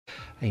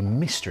a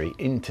mystery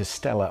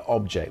interstellar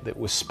object that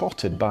was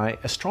spotted by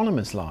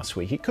astronomers last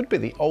week. It could be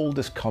the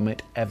oldest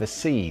comet ever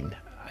seen.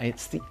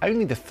 It's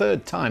only the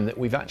third time that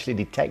we've actually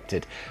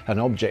detected an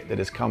object that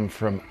has come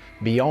from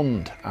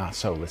beyond our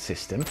solar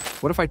system.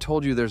 What if I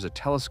told you there's a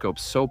telescope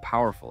so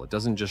powerful it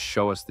doesn't just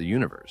show us the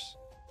universe?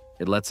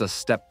 It lets us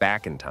step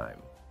back in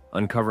time,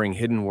 uncovering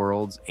hidden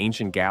worlds,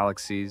 ancient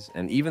galaxies,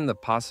 and even the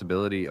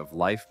possibility of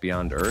life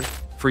beyond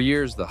Earth. For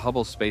years, the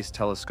Hubble Space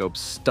Telescope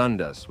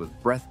stunned us with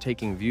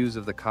breathtaking views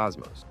of the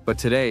cosmos. But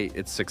today,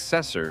 its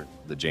successor,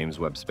 the James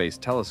Webb Space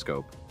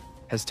Telescope,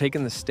 has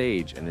taken the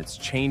stage, and it's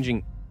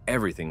changing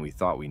everything we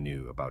thought we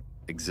knew about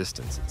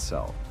existence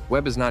itself.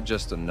 Webb is not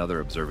just another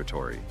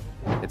observatory.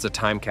 It's a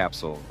time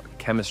capsule, a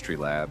chemistry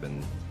lab,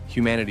 and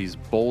humanity's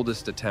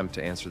boldest attempt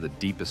to answer the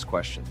deepest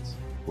questions.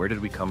 Where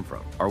did we come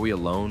from? Are we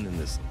alone in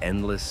this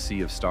endless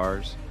sea of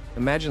stars?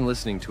 Imagine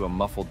listening to a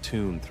muffled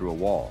tune through a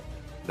wall.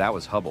 That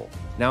was Hubble.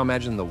 Now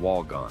imagine the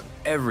wall gone,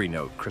 every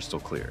note crystal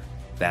clear.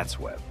 That's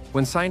Webb.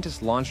 When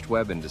scientists launched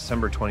Webb in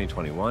December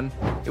 2021,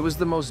 it was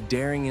the most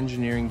daring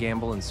engineering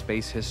gamble in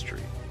space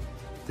history.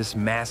 This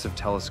massive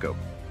telescope,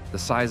 the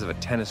size of a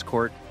tennis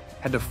court,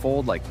 had to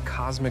fold like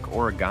cosmic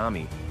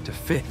origami to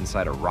fit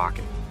inside a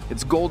rocket.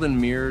 Its golden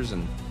mirrors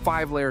and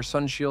 5-layer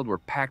sunshield were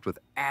packed with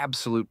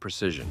absolute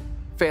precision.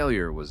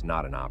 Failure was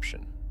not an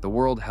option. The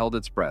world held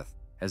its breath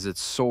as it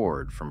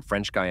soared from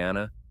French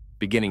Guiana,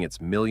 beginning its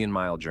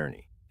million-mile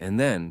journey. And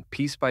then,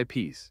 piece by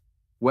piece,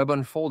 Webb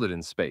unfolded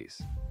in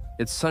space,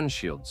 its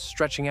sunshield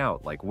stretching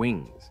out like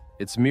wings,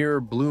 its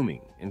mirror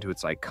blooming into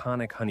its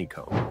iconic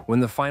honeycomb. When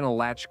the final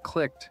latch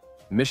clicked,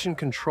 mission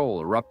control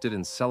erupted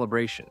in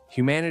celebration.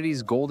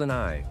 Humanity's golden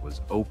eye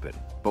was open.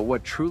 But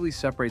what truly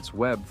separates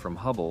Webb from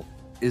Hubble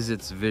is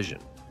its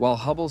vision. While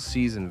Hubble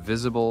sees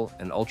invisible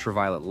and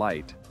ultraviolet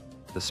light,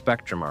 the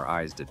spectrum our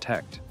eyes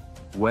detect,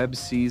 Webb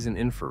sees in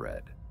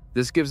infrared.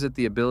 This gives it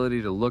the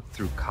ability to look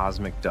through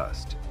cosmic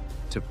dust,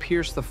 to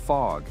pierce the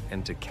fog,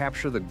 and to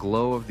capture the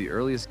glow of the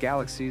earliest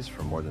galaxies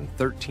from more than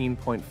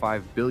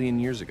 13.5 billion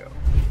years ago.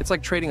 It's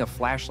like trading a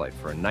flashlight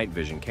for a night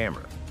vision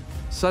camera.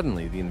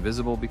 Suddenly, the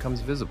invisible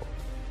becomes visible.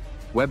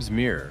 Webb's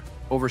mirror,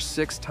 over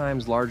 6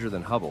 times larger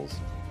than Hubble's,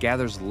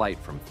 gathers light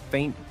from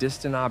faint,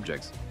 distant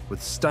objects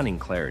with stunning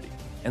clarity.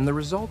 And the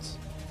results?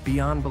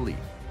 Beyond belief.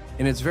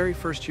 In its very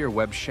first year,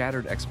 Webb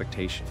shattered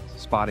expectations,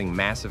 spotting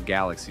massive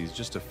galaxies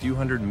just a few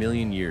hundred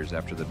million years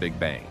after the Big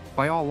Bang.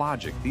 By all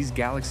logic, these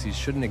galaxies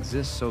shouldn't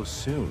exist so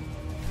soon.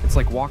 It's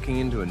like walking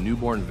into a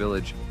newborn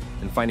village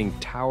and finding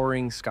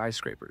towering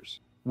skyscrapers.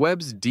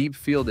 Webb's deep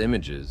field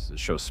images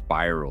show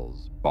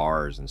spirals,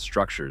 bars, and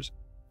structures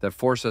that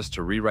force us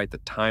to rewrite the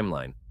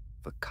timeline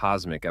of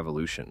cosmic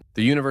evolution.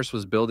 The universe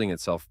was building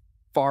itself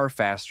far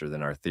faster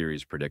than our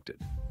theories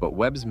predicted. But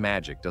Webb's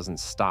magic doesn't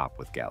stop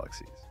with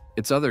galaxies.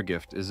 Its other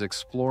gift is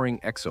exploring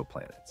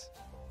exoplanets,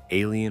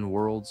 alien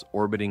worlds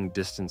orbiting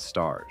distant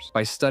stars.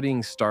 By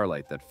studying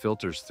starlight that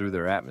filters through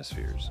their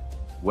atmospheres,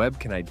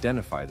 Webb can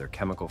identify their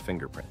chemical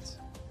fingerprints.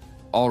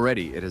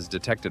 Already, it has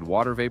detected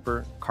water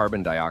vapor,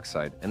 carbon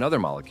dioxide, and other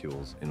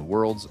molecules in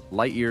worlds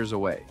light years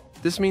away.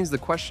 This means the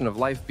question of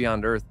life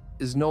beyond Earth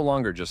is no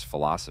longer just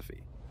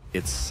philosophy,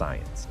 it's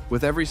science.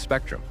 With every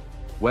spectrum,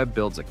 Webb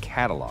builds a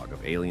catalog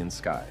of alien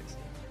skies,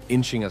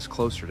 inching us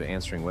closer to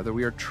answering whether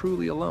we are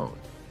truly alone.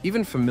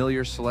 Even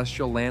familiar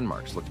celestial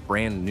landmarks look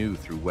brand new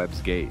through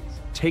Webb's gaze.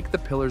 Take the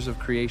pillars of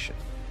creation,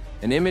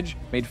 an image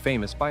made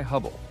famous by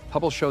Hubble.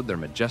 Hubble showed their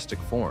majestic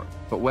form,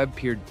 but Webb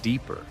peered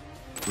deeper,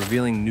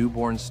 revealing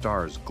newborn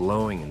stars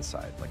glowing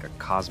inside like a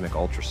cosmic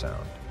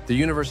ultrasound. The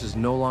universe is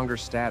no longer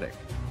static.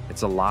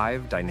 It's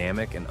alive,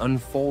 dynamic, and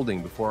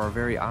unfolding before our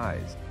very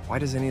eyes. Why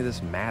does any of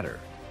this matter?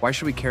 Why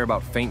should we care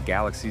about faint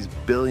galaxies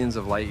billions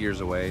of light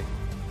years away,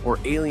 or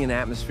alien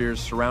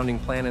atmospheres surrounding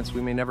planets we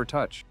may never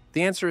touch?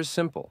 The answer is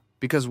simple.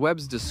 Because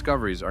Webb's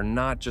discoveries are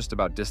not just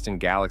about distant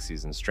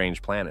galaxies and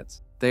strange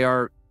planets. They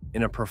are,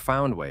 in a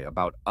profound way,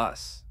 about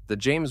us. The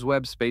James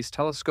Webb Space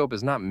Telescope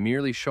is not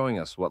merely showing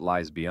us what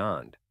lies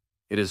beyond.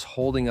 It is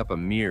holding up a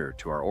mirror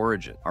to our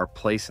origin, our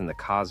place in the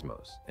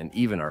cosmos, and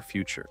even our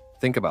future.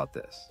 Think about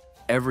this.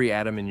 Every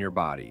atom in your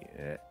body,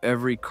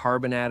 every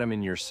carbon atom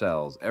in your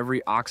cells,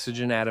 every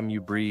oxygen atom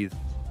you breathe,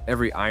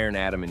 every iron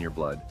atom in your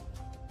blood,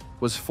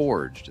 was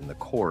forged in the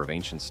core of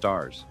ancient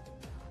stars.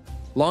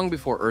 Long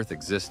before Earth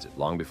existed,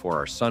 long before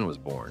our sun was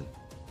born,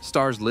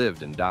 stars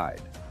lived and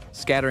died,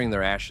 scattering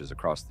their ashes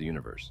across the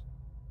universe.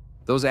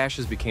 Those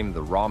ashes became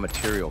the raw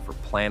material for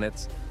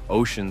planets,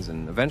 oceans,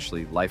 and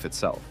eventually life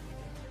itself.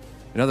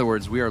 In other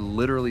words, we are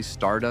literally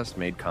stardust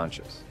made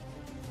conscious.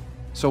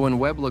 So when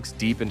Webb looks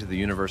deep into the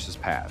universe's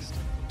past,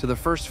 to the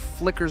first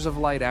flickers of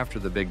light after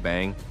the Big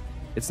Bang,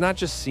 it's not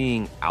just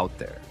seeing out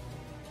there.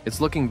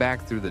 It's looking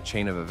back through the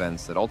chain of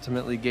events that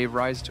ultimately gave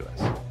rise to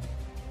us.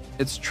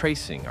 It's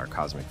tracing our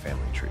cosmic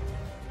family tree.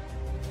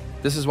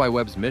 This is why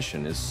Webb's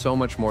mission is so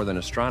much more than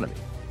astronomy.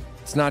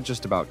 It's not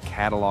just about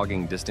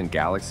cataloging distant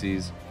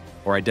galaxies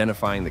or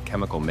identifying the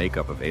chemical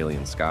makeup of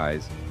alien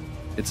skies.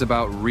 It's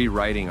about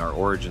rewriting our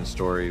origin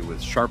story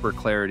with sharper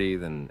clarity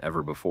than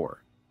ever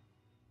before.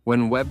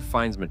 When Webb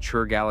finds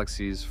mature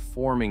galaxies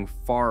forming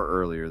far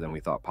earlier than we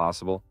thought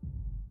possible,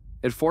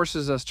 it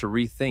forces us to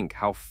rethink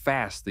how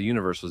fast the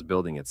universe was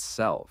building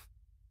itself.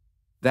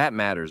 That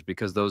matters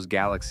because those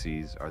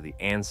galaxies are the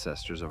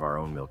ancestors of our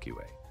own Milky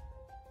Way.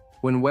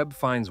 When Webb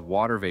finds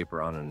water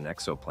vapor on an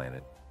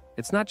exoplanet,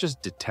 it's not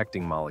just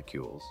detecting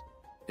molecules,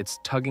 it's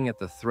tugging at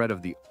the thread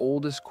of the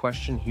oldest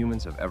question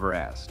humans have ever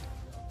asked.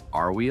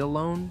 Are we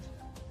alone?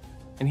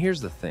 And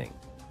here's the thing.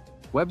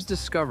 Webb's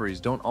discoveries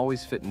don't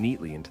always fit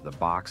neatly into the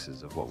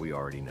boxes of what we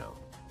already know.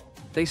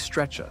 They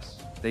stretch us,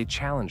 they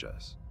challenge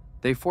us,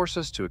 they force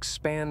us to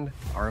expand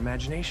our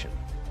imagination.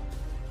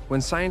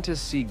 When scientists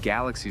see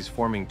galaxies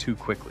forming too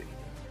quickly,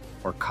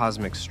 or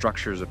cosmic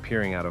structures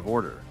appearing out of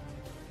order,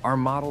 our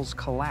models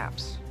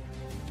collapse.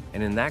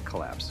 And in that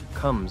collapse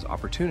comes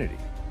opportunity.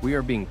 We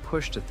are being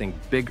pushed to think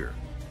bigger,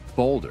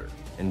 bolder,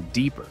 and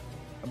deeper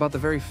about the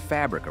very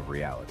fabric of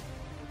reality.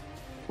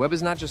 Webb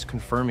is not just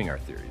confirming our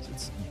theories,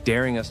 it's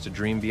daring us to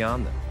dream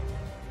beyond them.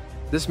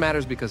 This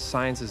matters because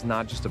science is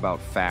not just about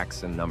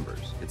facts and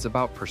numbers, it's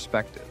about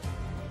perspective.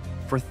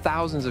 For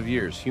thousands of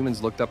years,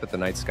 humans looked up at the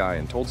night sky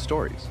and told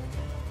stories.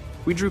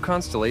 We drew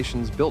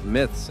constellations, built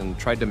myths, and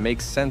tried to make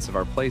sense of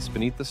our place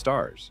beneath the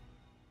stars.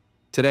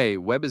 Today,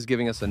 Webb is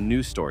giving us a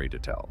new story to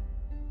tell,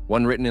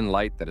 one written in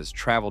light that has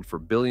traveled for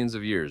billions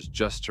of years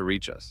just to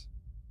reach us.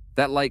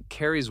 That light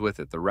carries with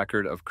it the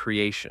record of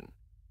creation,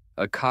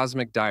 a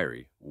cosmic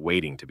diary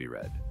waiting to be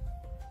read.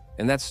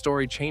 And that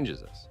story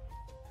changes us.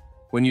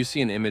 When you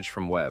see an image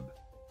from Webb,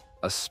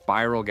 a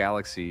spiral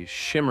galaxy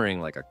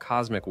shimmering like a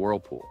cosmic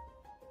whirlpool,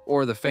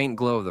 or the faint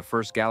glow of the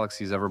first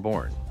galaxies ever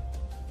born,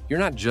 you're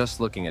not just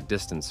looking at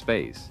distant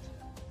space,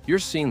 you're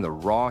seeing the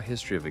raw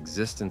history of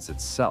existence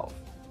itself,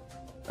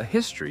 a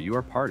history you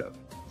are part of.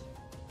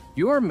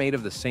 You are made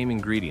of the same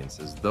ingredients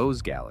as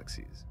those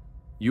galaxies.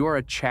 You are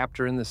a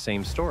chapter in the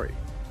same story.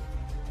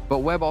 But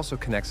Webb also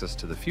connects us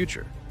to the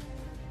future.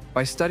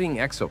 By studying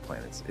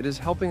exoplanets, it is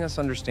helping us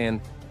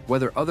understand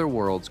whether other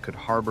worlds could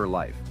harbor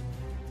life.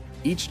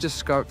 Each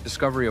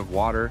discovery of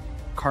water,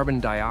 carbon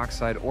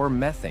dioxide, or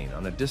methane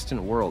on a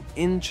distant world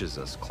inches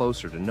us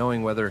closer to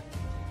knowing whether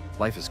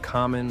life is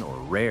common or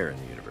rare in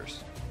the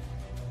universe.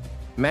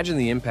 Imagine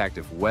the impact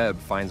if Webb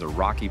finds a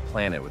rocky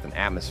planet with an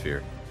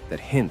atmosphere that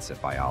hints at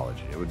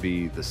biology. It would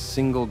be the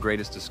single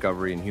greatest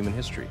discovery in human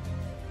history.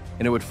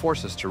 And it would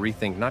force us to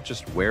rethink not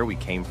just where we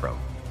came from,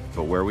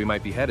 but where we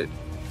might be headed.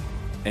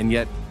 And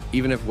yet,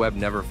 even if Webb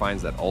never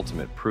finds that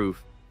ultimate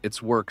proof, its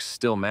work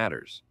still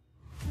matters.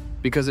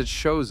 Because it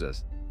shows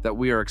us that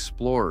we are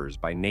explorers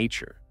by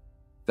nature,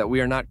 that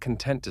we are not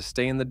content to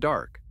stay in the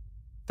dark,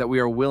 that we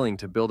are willing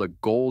to build a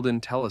golden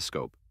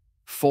telescope,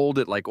 fold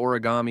it like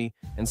origami,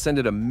 and send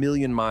it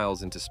 1,000,000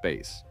 miles into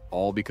space,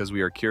 all because we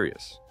are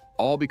curious,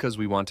 all because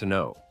we want to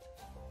know.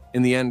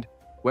 In the end,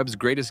 Webb's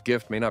greatest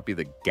gift may not be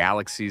the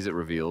galaxies it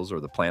reveals or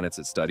the planets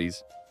it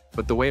studies,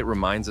 but the way it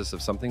reminds us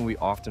of something we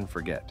often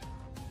forget.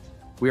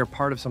 We are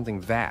part of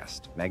something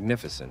vast,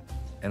 magnificent,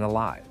 and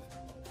alive.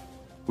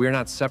 We are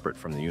not separate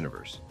from the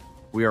universe.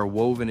 We are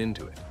woven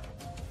into it.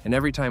 And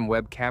every time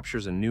Webb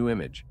captures a new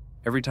image,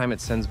 every time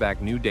it sends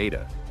back new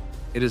data,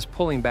 it is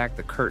pulling back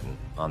the curtain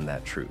on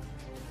that truth.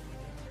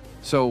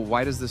 So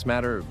why does this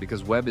matter?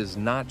 Because Webb is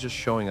not just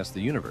showing us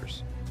the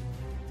universe.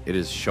 It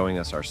is showing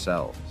us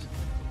ourselves.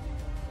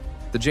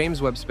 The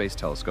James Webb Space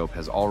Telescope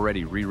has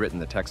already rewritten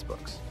the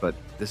textbooks, but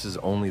this is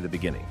only the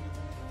beginning.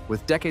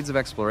 With decades of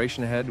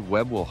exploration ahead,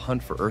 Webb will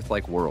hunt for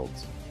Earth-like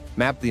worlds,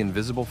 map the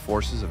invisible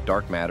forces of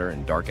dark matter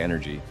and dark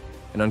energy,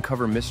 and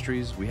uncover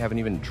mysteries we haven't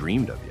even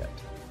dreamed of yet.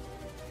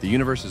 The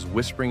universe is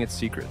whispering its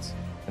secrets,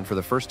 and for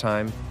the first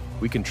time,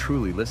 we can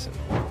truly listen.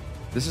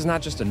 This is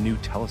not just a new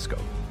telescope.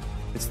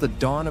 It's the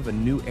dawn of a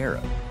new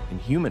era in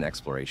human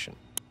exploration.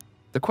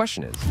 The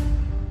question is,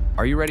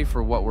 are you ready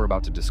for what we're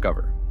about to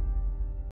discover?